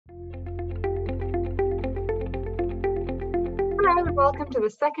Hello and welcome to the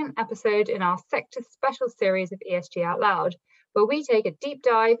second episode in our sector special series of ESG Out Loud, where we take a deep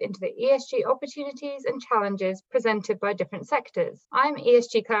dive into the ESG opportunities and challenges presented by different sectors. I'm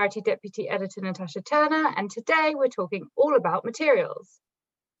ESG Clarity Deputy Editor Natasha Turner, and today we're talking all about materials.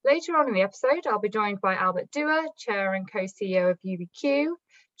 Later on in the episode, I'll be joined by Albert Duer, Chair and Co-CEO of UBQ,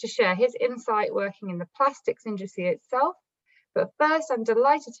 to share his insight working in the plastics industry itself. But first, I'm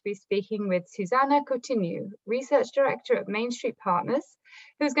delighted to be speaking with Susanna Coutinho, Research Director at Main Street Partners,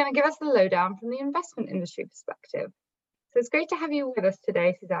 who's going to give us the lowdown from the investment industry perspective. So it's great to have you with us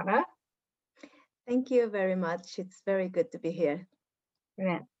today, Susanna. Thank you very much. It's very good to be here.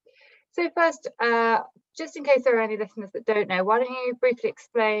 Brilliant. So first, just in case there are any listeners that don't know, why don't you briefly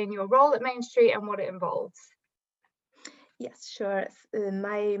explain your role at Main Street and what it involves? Yes, sure.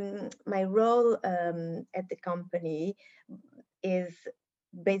 My role at the company is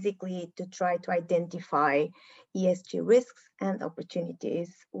basically to try to identify ESG risks and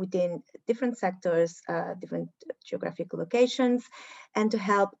opportunities within different sectors, different geographical locations, and to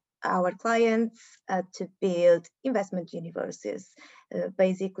help our clients to build investment universes.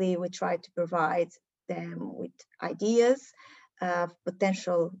 Basically, we try to provide them with ideas of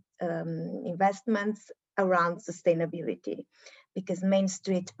potential investments around sustainability, because Main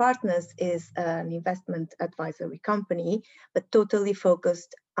Street Partners is an investment advisory company, but totally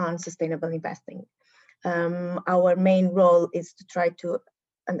focused on sustainable investing. Our main role is to try to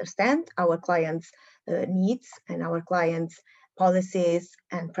understand our clients' needs and our clients' policies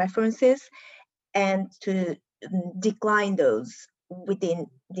and preferences, and to decline those within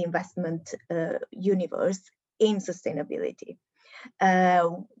the investment universe in sustainability.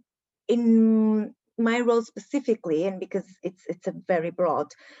 In my role specifically, and because it's a very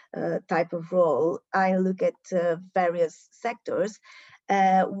broad type of role, I look at various sectors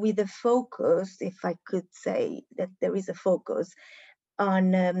with a focus, if I could say that there is a focus,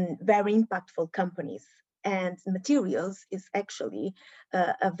 on very impactful companies. And materials is actually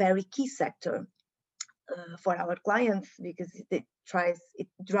a very key sector for our clients, because it drives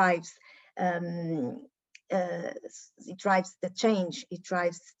the change, it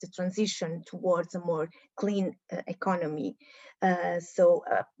drives the transition towards a more clean economy. So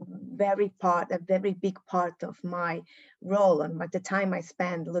a very big part of my role and the time I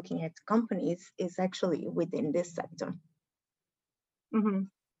spend looking at companies is actually within this sector. Mm-hmm.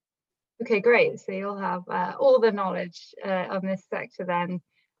 Okay, great. So you'll have all the knowledge on this sector then.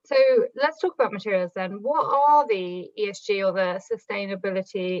 So let's talk about materials then. What are the ESG or the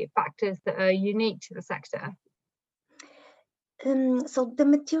sustainability factors that are unique to the sector? So the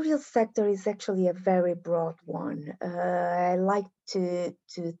materials sector is actually a very broad one. I like to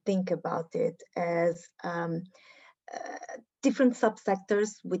think about it as different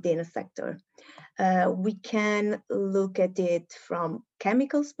subsectors within a sector. We can look at it from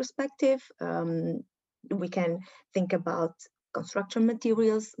chemicals perspective. We can think about construction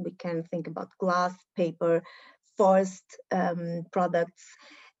materials. We can think about glass, paper, forest products,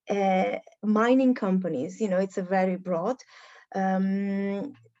 mining companies. It's a very broad.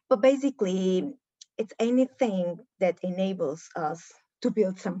 But basically, it's anything that enables us to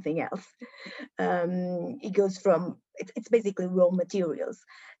build something else. It goes from, it's basically raw materials.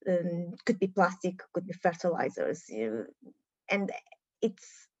 Could be plastic, could be fertilizers, and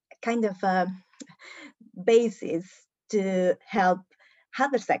it's kind of a basis to help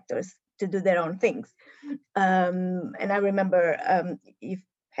other sectors to do their own things. And I remember you've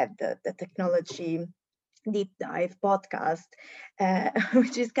had the technology deep dive podcast,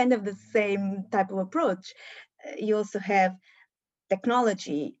 which is kind of the same type of approach. You also have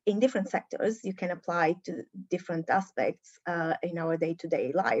technology in different sectors you can apply to different aspects in our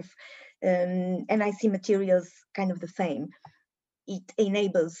day-to-day life. And I see materials kind of the same. It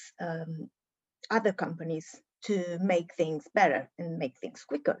enables other companies to make things better and make things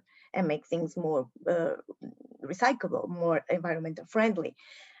quicker and make things more recyclable, more environmental friendly.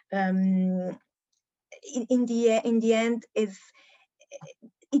 In the end, it's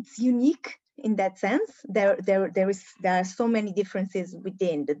unique in that sense. There are so many differences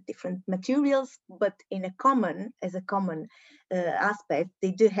within the different materials, but as a common aspect,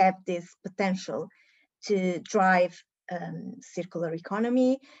 they do have this potential to drive circular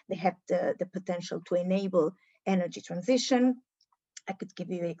economy. They have the potential to enable energy transition. I could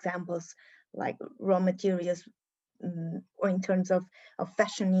give you examples like raw materials, or in terms of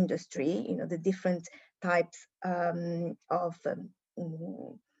fashion industry, the different types of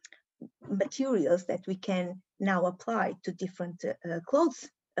materials that we can now apply to different clothes.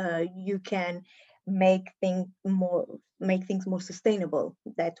 You can make things more sustainable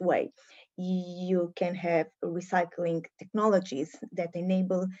that way. You can have recycling technologies that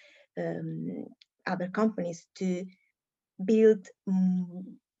enable other companies to build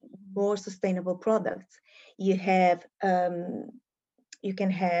more sustainable products. You can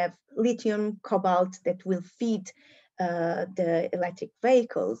have lithium, cobalt that will feed the electric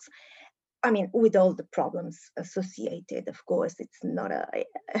vehicles. I mean, with all the problems associated, of course, it's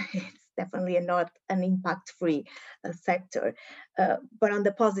definitely not an impact-free sector. But on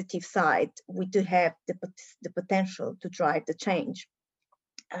the positive side, we do have the potential to drive the change.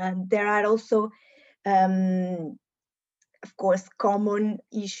 And there are also, of course, common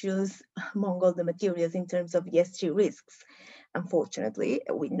issues among all the materials in terms of ESG risks. Unfortunately,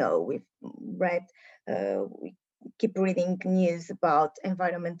 we've read, we keep reading news about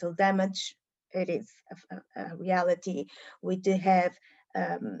environmental damage. It is a reality. We do have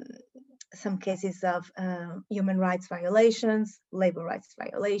some cases of human rights violations, labor rights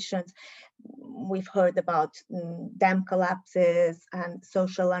violations. We've heard about dam collapses and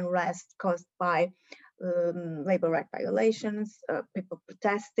social unrest caused by labor right violations, people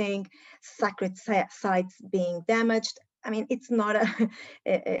protesting, sacred sites being damaged. I mean, it's not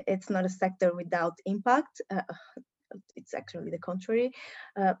a sector without impact. It's actually the contrary,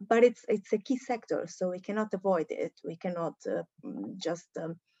 but it's a key sector, so we cannot avoid it. We cannot just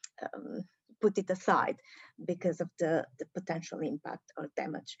put it aside because of the potential impact or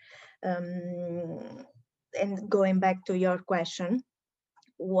damage. And going back to your question,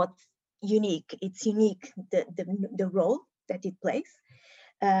 what's unique? It's unique the role that it plays.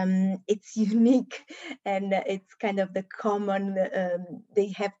 It's unique, and it's kind of the common. They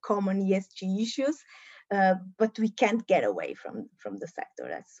have common ESG issues, but we can't get away from the sector.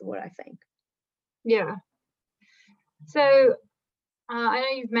 That's what I think. Yeah. So I know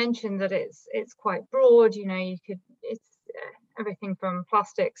you've mentioned that it's quite broad. You know, it's everything from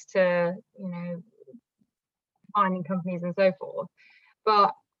plastics to mining companies and so forth.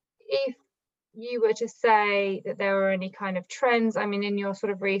 But if you were to say that there are any kind of trends, I mean, in your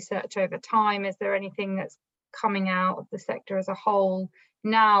sort of research over time, is there anything that's coming out of the sector as a whole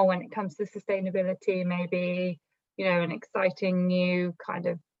now when it comes to sustainability, maybe, an exciting new kind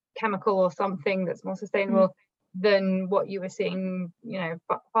of chemical or something that's more sustainable than what you were seeing,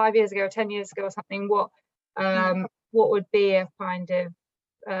 5 years ago, or 10 years ago or something? What would be a kind of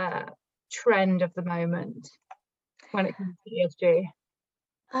trend of the moment when it comes to ESG?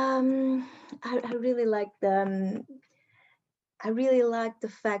 I really like the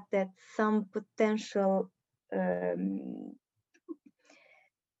fact that some potential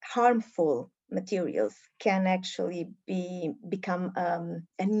harmful materials can actually become an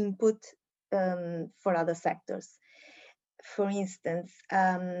input for other sectors. For instance,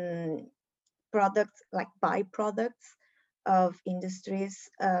 products like byproducts of industries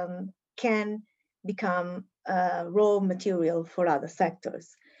can become raw material for other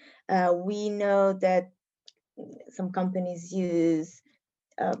sectors. We know that some companies use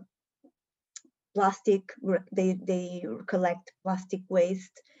plastic, they collect plastic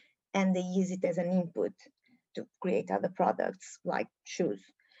waste and they use it as an input to create other products like shoes.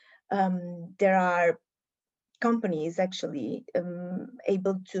 There are companies actually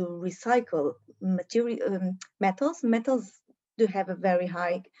able to recycle metals. Metals do have a very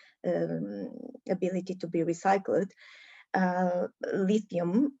high ability to be recycled.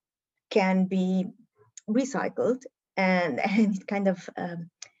 Lithium can be recycled, and it kind of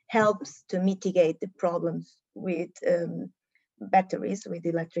helps to mitigate the problems with batteries, with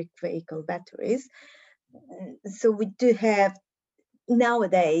electric vehicle batteries. So we do have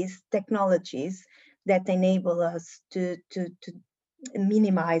nowadays technologies that enable us to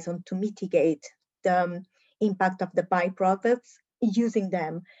minimize and to mitigate the impact of the byproducts, using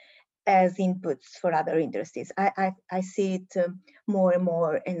them as inputs for other industries. I see it more and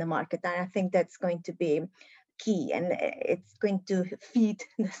more in the market, and I think that's going to be key, and it's going to feed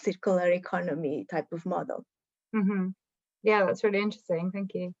the circular economy type of model. Mm-hmm. Yeah, that's really interesting.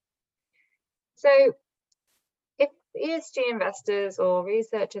 Thank you. So if ESG investors or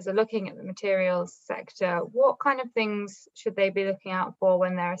researchers are looking at the materials sector, what kind of things should they be looking out for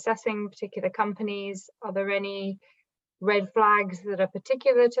when they're assessing particular companies? Are there any red flags that are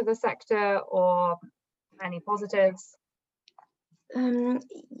particular to the sector, or any positives?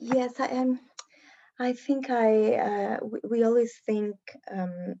 Yes, I think we always think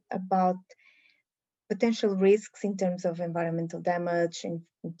about potential risks in terms of environmental damage, in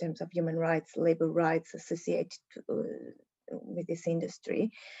terms of human rights, labor rights associated with this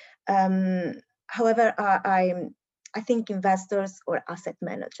industry. However, I think investors or asset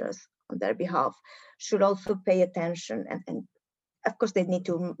managers on their behalf should also pay attention, and of course they need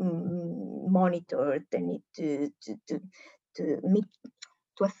to monitor, they need to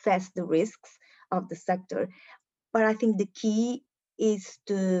assess the risks of the sector. But I think the key is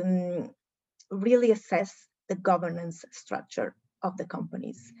to really assess the governance structure of the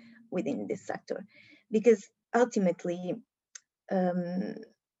companies within this sector, because ultimately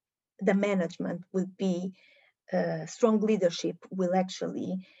the management will be strong leadership will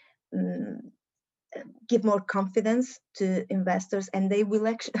actually give more confidence to investors, and they will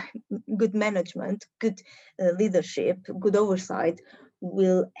actually good management, good leadership, good oversight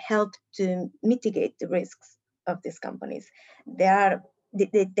will help to mitigate the risks of these companies. They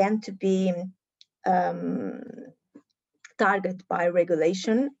tend to be targeted by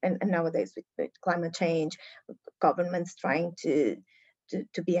regulation, and nowadays with climate change, governments trying to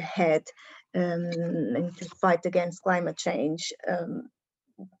be ahead and to fight against climate change.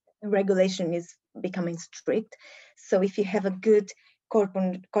 Regulation is becoming strict. So if you have a good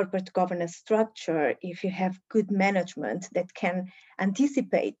corporate governance structure, if you have good management that can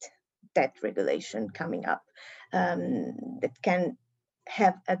anticipate that regulation coming up, that can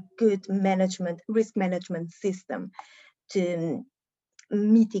have a good risk management system to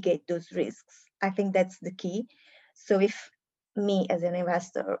mitigate those risks, I think that's the key. So if me as an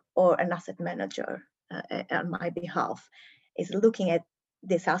investor or an asset manager on my behalf is looking at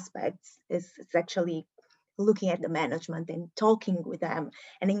these aspects, is actually looking at the management and talking with them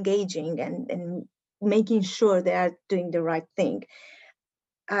and engaging and making sure they are doing the right thing.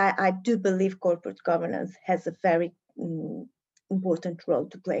 I do believe corporate governance has a very important role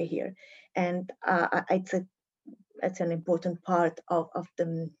to play here, and it's an important part of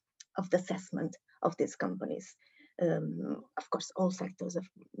the assessment of these companies. Of course, all sectors, of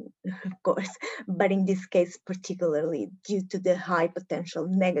course, but in this case, particularly due to the high potential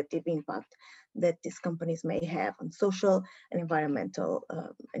negative impact that these companies may have on social and environmental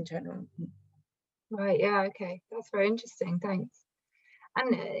in general. Right, yeah, okay. That's very interesting, thanks.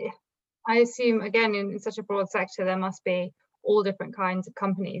 And I assume, again, in such a broad sector, there must be all different kinds of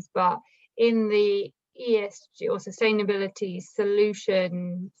companies, but in the ESG or sustainability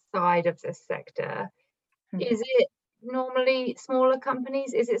solution side of this sector, is it normally smaller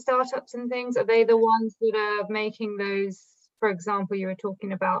companies? Is it startups and things? Are they the ones that are making those, for example, you were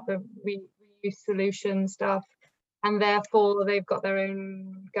talking about the reuse solution stuff, and therefore they've got their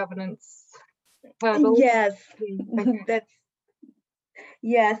own governance hurdles? Yes, Okay.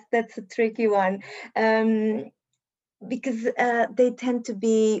 that's a tricky one, because they tend to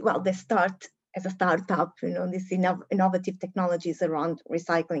be, well, they start as a startup, these innovative technologies around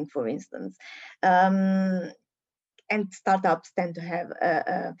recycling, for instance. And startups tend to have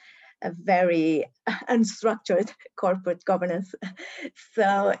a very unstructured corporate governance.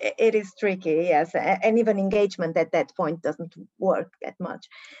 So it is tricky, yes. And even engagement at that point doesn't work that much.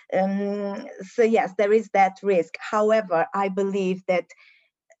 So yes, there is that risk. However, I believe that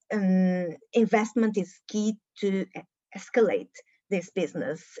investment is key to escalate this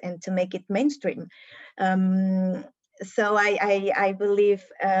business and to make it mainstream. So I believe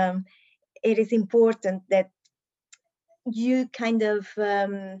it is important that you kind of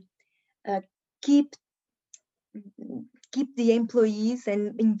keep the employees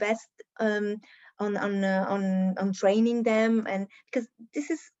and invest on training them, and because this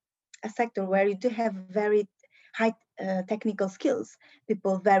is a sector where you do have very high technical skills,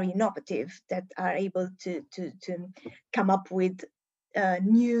 people very innovative that are able to come up with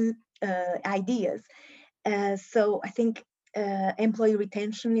new ideas. So I think employee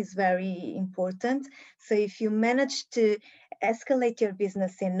retention is very important. So if you manage to escalate your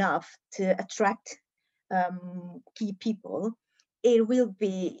business enough to attract key people, it will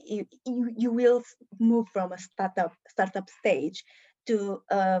be you will move from a startup stage to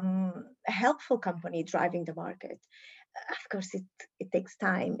a helpful company driving the market. Of course, it takes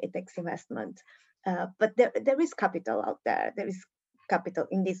time, it takes investment, but there is capital out there. There is capital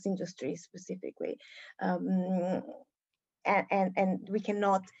in this industry specifically. And we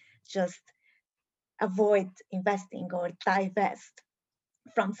cannot just avoid investing or divest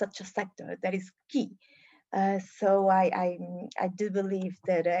from such a sector that is key. So I do believe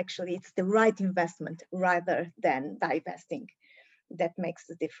that actually it's the right investment rather than divesting that makes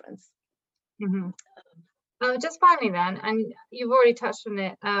the difference. Mm-hmm. Just finally then, and you've already touched on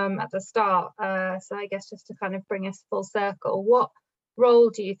it at the start, so I guess just to kind of bring us full circle, what role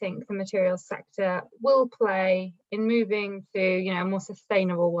do you think the materials sector will play in moving to a more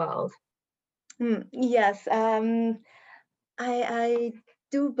sustainable world? Yes, I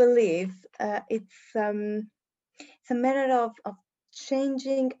do believe it's a matter of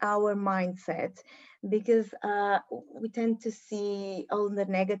changing our mindset, because we tend to see all the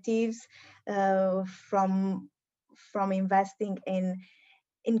negatives from investing in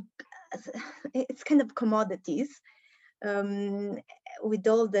it's kind of commodities, with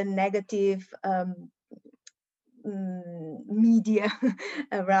all the negative media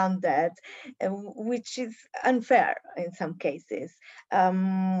around that, which is unfair in some cases.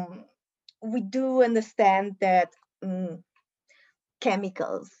 We do understand that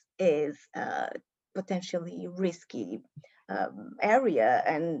chemicals is potentially risky area,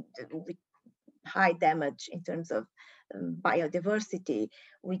 and with high damage in terms of biodiversity.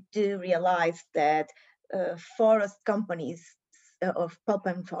 We do realize that forest companies of pulp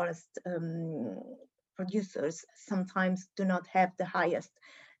and forest producers sometimes do not have the highest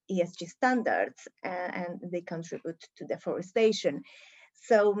ESG standards, and they contribute to deforestation.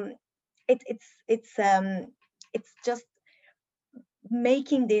 So it's just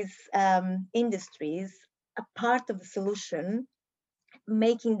making these industries a part of the solution,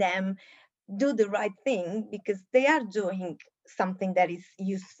 making them do the right thing, because they are doing something that is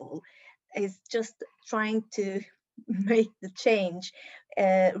useful. Is just trying to make the change,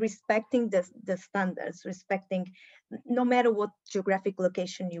 respecting the standards, respecting no matter what geographic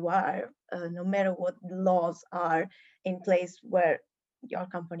location you are, no matter what laws are in place where your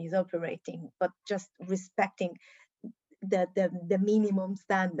company is operating, but just respecting the minimum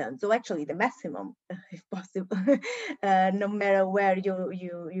standards, or actually the maximum, if possible, no matter where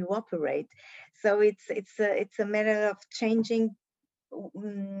you operate. So it's a matter of changing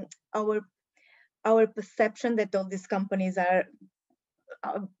our perception that all these companies are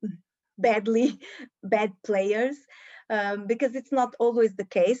bad players, because it's not always the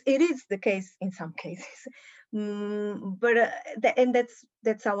case. It is the case in some cases, but and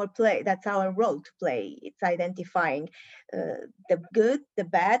that's our play. That's our role to play. It's identifying the good, the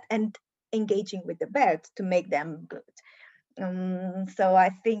bad, and engaging with the bad to make them good. So I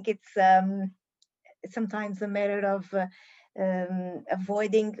think it's sometimes a matter of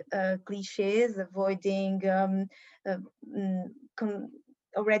avoiding cliches, avoiding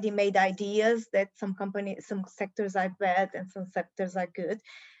already made ideas that some sectors are bad and some sectors are good,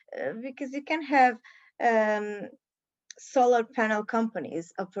 because you can have solar panel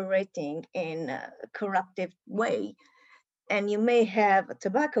companies operating in a corruptive way, and you may have a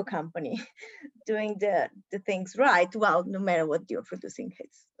tobacco company doing the things right. Well, no matter what you're producing,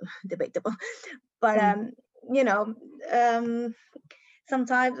 it's debatable. But you know,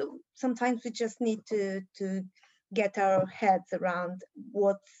 sometimes we just need to get our heads around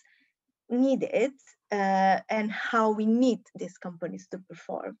what's needed and how we need these companies to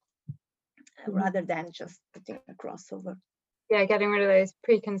perform, rather than just putting a crossover. Yeah, getting rid of those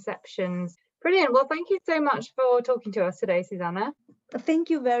preconceptions. Brilliant. Well, thank you so much for talking to us today, Susanna. Thank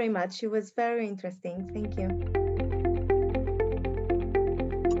you very much. It was very interesting. Thank you.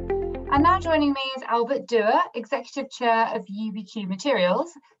 And now joining me is Albert Dewar, Executive Chair of UBQ Materials,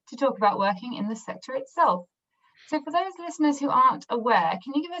 to talk about working in the sector itself. So for those listeners who aren't aware,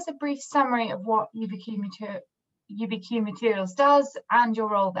 can you give us a brief summary of what UBQ Materials does and your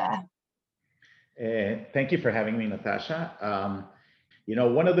role there? Thank you for having me, Natasha. You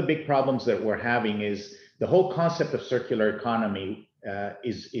know, one of the big problems that we're having is the whole concept of circular economy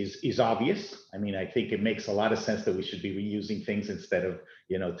is obvious. I mean, I think it makes a lot of sense that we should be reusing things instead of,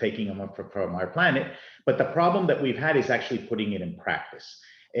 you know, taking them up from our planet. But the problem that we've had is actually putting it in practice.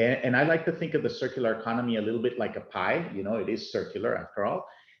 And I like to think of the circular economy a little bit like a pie. You know, it is circular after all.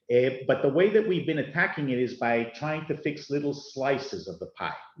 But the way that we've been attacking it is by trying to fix little slices of the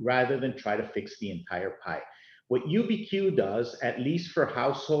pie rather than try to fix the entire pie. What UBQ does, at least for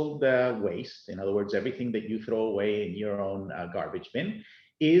household waste, in other words, everything that you throw away in your own garbage bin,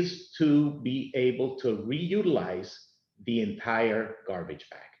 is to be able to reutilize the entire garbage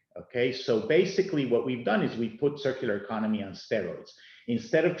bag. Okay, so basically what we've done is we put circular economy on steroids.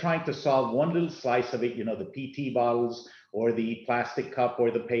 Instead of trying to solve one little slice of it, you know, the PT bottles or the plastic cup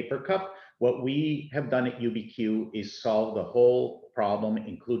or the paper cup, what we have done at UBQ is solve the whole problem,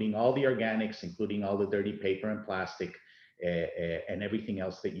 including all the organics, including all the dirty paper and plastic, and everything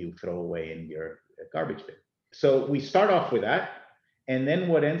else that you throw away in your garbage bin. So we start off with that. And then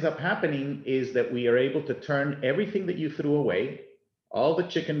what ends up happening is that we are able to turn everything that you threw away, all the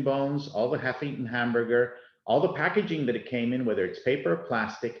chicken bones, all the half-eaten hamburger, all the packaging that it came in, whether it's paper or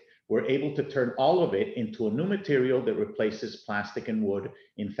plastic, we're able to turn all of it into a new material that replaces plastic and wood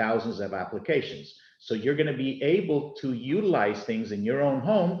in thousands of applications. So you're going to be able to utilize things in your own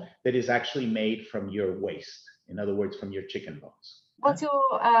home that is actually made from your waste. In other words, from your chicken bones. What's your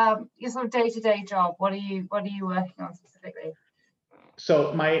sort of day-to-day job? What are you working on specifically?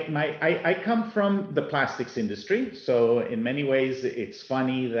 So I come from the plastics industry. So in many ways, it's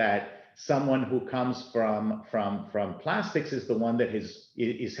funny that someone who comes from plastics is the one that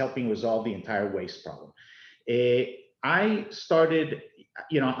is helping resolve the entire waste problem. I started,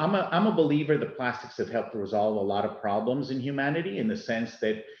 I'm a believer that plastics have helped resolve a lot of problems in humanity, in the sense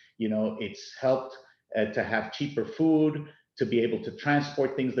that, it's helped to have cheaper food, to be able to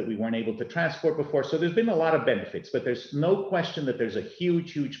transport things that we weren't able to transport before. So there's been a lot of benefits, but there's no question that there's a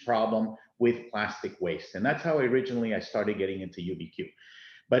huge, huge problem with plastic waste. And that's how I started getting into UBQ.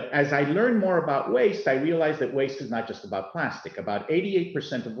 But as I learned more about waste, I realized that waste is not just about plastic. About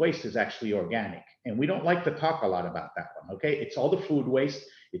 88% of waste is actually organic. And we don't like to talk a lot about that one, okay? It's all the food waste,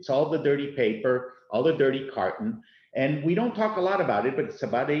 it's all the dirty paper, all the dirty carton. And we don't talk a lot about it, but it's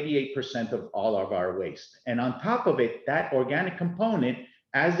about 88% of all of our waste. And on top of it, that organic component,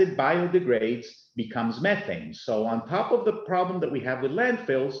 as it biodegrades, becomes methane. So on top of the problem that we have with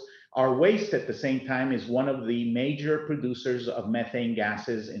landfills, our waste at the same time is one of the major producers of methane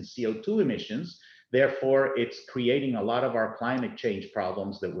gases and CO2 emissions. Therefore, it's creating a lot of our climate change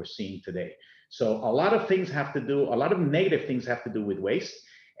problems that we're seeing today. So a lot of negative things have to do with waste.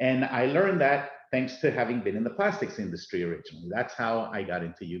 And I learned that thanks to having been in the plastics industry originally. That's how I got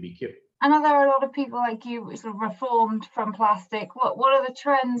into UBQ. And are there a lot of people like you sort of reformed from plastic? What are the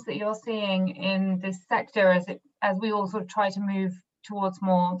trends that you're seeing in this sector as we all sort of try to move towards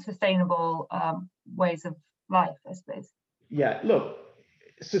more sustainable ways of life, I suppose? Yeah, look,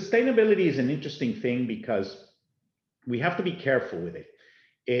 sustainability is an interesting thing because we have to be careful with it.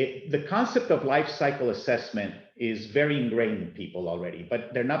 The concept of life cycle assessment is very ingrained in people already,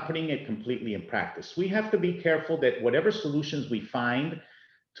 but they're not putting it completely in practice. We have to be careful that whatever solutions we find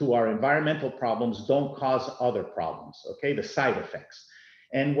to our environmental problems don't cause other problems, okay? The side effects.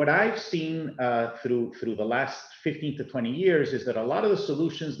 And what I've seen through the last 15 to 20 years is that a lot of the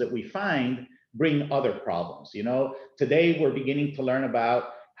solutions that we find bring other problems. Today we're beginning to learn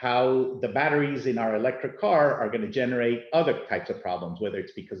about how the batteries in our electric car are going to generate other types of problems, whether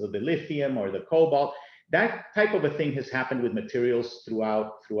it's because of the lithium or the cobalt. That type of a thing has happened with materials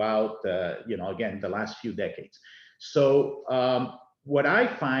throughout again, the last few decades. So what I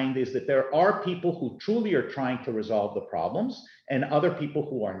find is that there are people who truly are trying to resolve the problems and other people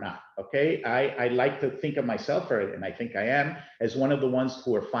who are not, okay? I like to think of myself, and I think I am, as one of the ones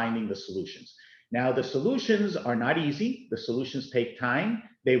who are finding the solutions. Now, the solutions are not easy. The solutions take time.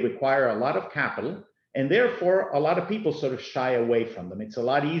 They require a lot of capital, and therefore a lot of people sort of shy away from them. It's a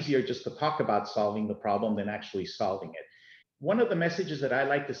lot easier just to talk about solving the problem than actually solving it. One of the messages that I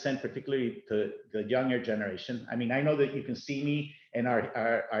like to send, particularly to the younger generation, I mean, I know that you can see me and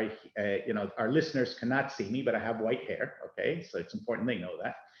our listeners cannot see me, but I have white hair, okay? So it's important they know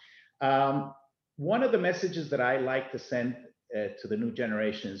that. One of the messages that I like to send to the new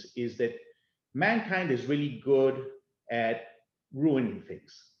generations is that mankind is really good at ruining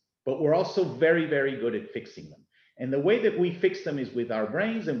things, but we're also very, very good at fixing them. And the way that we fix them is with our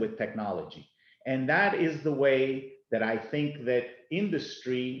brains and with technology. And that is the way that I think that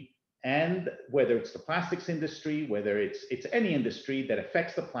industry, and whether it's the plastics industry, whether it's any industry that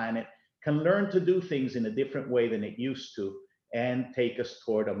affects the planet, can learn to do things in a different way than it used to and take us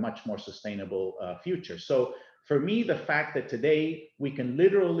toward a much more sustainable future. So for me, the fact that today we can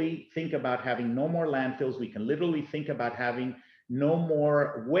literally think about having no more landfills, we can literally think about having no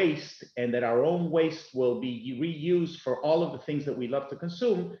more waste, and that our own waste will be reused for all of the things that we love to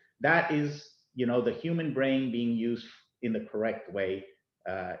consume, that is, the human brain being used in the correct way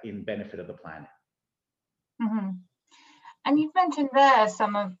in benefit of the planet. Mm-hmm. And you've mentioned there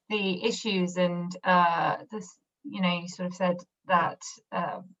some of the issues, and this, you sort of said that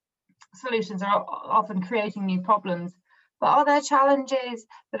solutions are often creating new problems, but are there challenges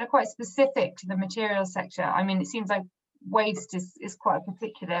that are quite specific to the materials sector? I mean, it seems like waste is quite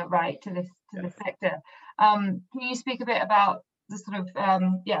particular, right, to this sector. Can you speak a bit about the sort of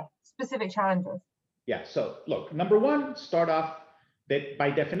specific challenges? Yeah, so look, number one, start off that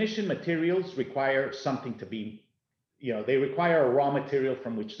by definition, materials require something to be, they require a raw material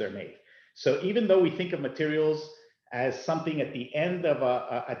from which they're made. So even though we think of materials as something at the end of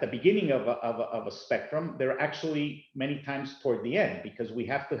at the beginning of a spectrum, they're actually many times toward the end, because we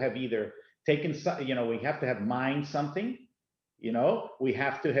have to have either taken, we have to have mined something, we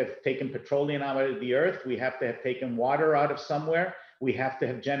have to have taken petroleum out of the earth, we have to have taken water out of somewhere, we have to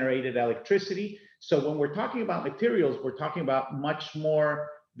have generated electricity. So when we're talking about materials, we're talking about much more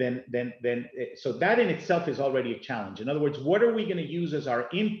than so that in itself is already a challenge. In other words, what are we going to use as our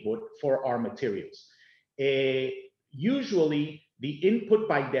input for our materials? Usually the input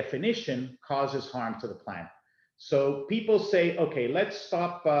by definition causes harm to the planet. So people say, okay, let's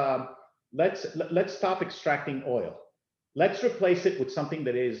stop extracting oil. Let's replace it with something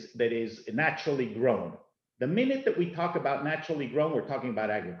that is naturally grown. The minute that we talk about naturally grown, we're talking about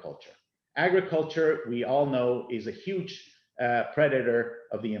agriculture. Agriculture, we all know, is a huge predator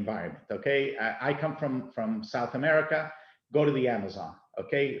of the environment. Okay, I come from South America. Go to the Amazon.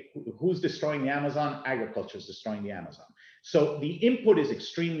 Okay, who's destroying the Amazon? Agriculture is destroying the Amazon. So the input is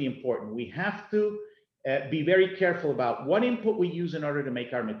extremely important. We have to be very careful about what input we use in order to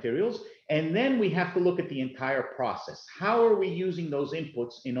make our materials. And then we have to look at the entire process. How are we using those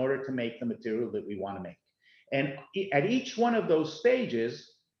inputs in order to make the material that we want to make? And at each one of those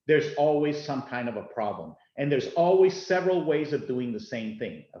stages, there's always some kind of a problem. And there's always several ways of doing the same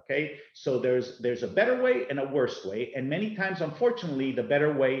thing, okay? So there's a better way and a worse way. And many times, unfortunately, the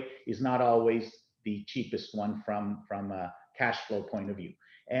better way is not always the cheapest one from a cash flow point of view.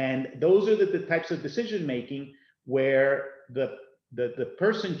 And those are the types of decision making where the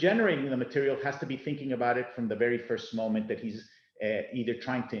person generating the material has to be thinking about it from the very first moment that he's either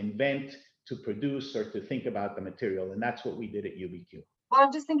trying to invent, to produce, or to think about the material. And that's what we did at UBQ. Well,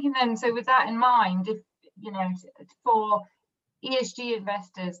 I'm just thinking then, so with that in mind, if, you know, for ESG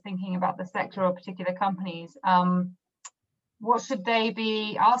investors thinking about the sector or particular companies, what should they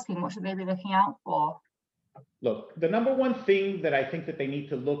be asking? What should they be looking out for? Look, the number one thing that I think that they need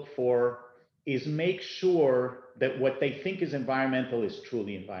to look for is make sure that what they think is environmental is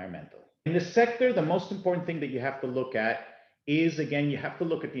truly environmental. In the sector, the most important thing that you have to look at is, again, you have to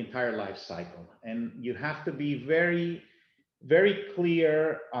look at the entire life cycle, and you have to be very, very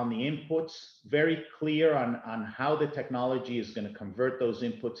clear on the inputs, very clear on how the technology is going to convert those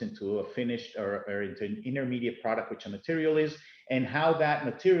inputs into a finished or into an intermediate product, which a material is, and how that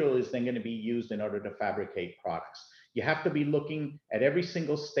material is then going to be used in order to fabricate products. You have to be looking at every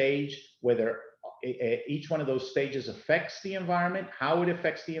single stage, whether each one of those stages affects the environment, how it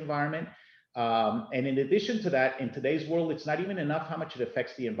affects the environment. And in addition to that, in today's world, it's not even enough how much it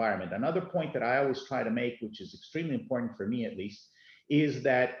affects the environment. Another point that I always try to make, which is extremely important for me at least, is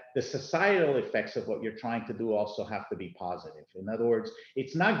that the societal effects of what you're trying to do also have to be positive. In other words,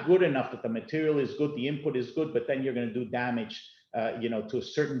 it's not good enough that the material is good, the input is good, but then you're going to do damage to a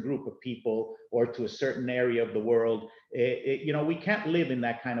certain group of people or to a certain area of the world. We can't live in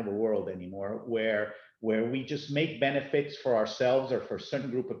that kind of a world anymore where we just make benefits for ourselves or for a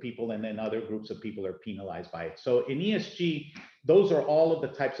certain group of people, and then other groups of people are penalized by it. So in ESG, those are all of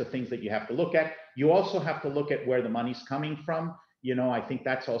the types of things that you have to look at. You also have to look at where the money's coming from. I think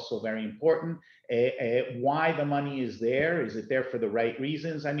that's also very important. Why the money is there. Is it there for the right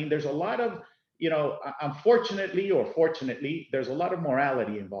reasons? I mean, there's a lot of, unfortunately or fortunately, there's a lot of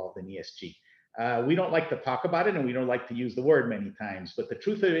morality involved in ESG. We don't like to talk about it, and we don't like to use the word many times, but the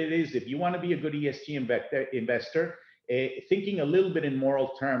truth of it is, if you want to be a good ESG investor, thinking a little bit in moral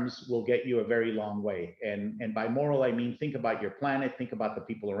terms will get you a very long way. And by moral, I mean, think about your planet, think about the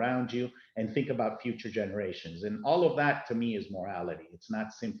people around you, and think about future generations. And all of that, to me, is morality. It's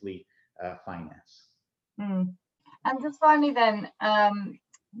not simply finance. And just finally then,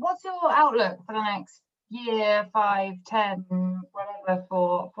 what's your outlook for the next year, 5, 10, whatever,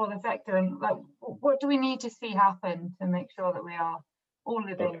 for the sector? And like, what do we need to see happen to make sure that we are all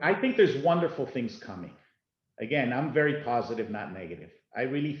living? Look, I think there's wonderful things coming. Again, I'm very positive, not negative. I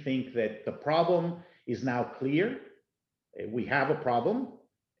really think that the problem is now clear. We have a problem.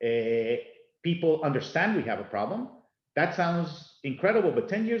 People understand we have a problem. That sounds incredible, but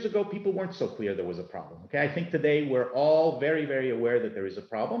 10 years ago, people weren't so clear there was a problem. Okay, I think today we're all very, very aware that there is a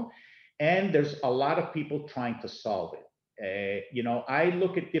problem, and there's a lot of people trying to solve it. I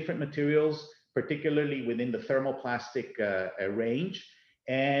look at different materials, particularly within the thermoplastic range,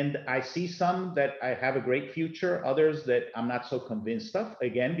 and I see some that I have a great future, others that I'm not so convinced of,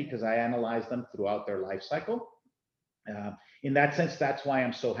 again, because I analyze them throughout their life cycle. In that sense, that's why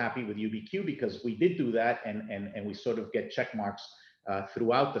I'm so happy with UBQ, because we did do that, and we sort of get check marks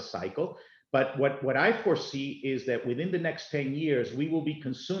throughout the cycle. But what I foresee is that within the next 10 years, we will be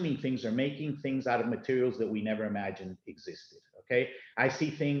consuming things or making things out of materials that we never imagined existed. Okay, I see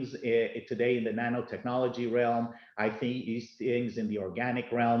things today in the nanotechnology realm. I see these things in the organic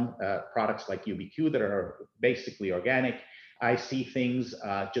realm, products like UBQ that are basically organic. I see things,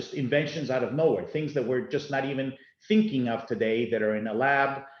 just inventions out of nowhere, things that we're just not even thinking of today that are in a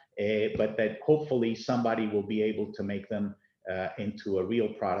lab, but that hopefully somebody will be able to make them into a real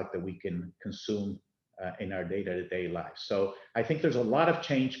product that we can consume in our day-to-day lives. So I think there's a lot of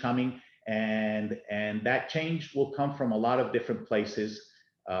change coming, and that change will come from a lot of different places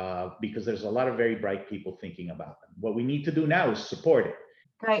because there's a lot of very bright people thinking about them. What we need to do now is support it.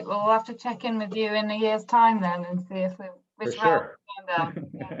 Great. Well, we'll have to check in with you in a year's time then and see if For sure. turned out.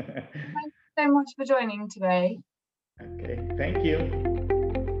 Yeah. Thanks so much for joining today. Okay, thank you.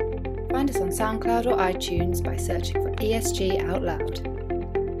 Find us on SoundCloud or iTunes by searching for ESG Out Loud.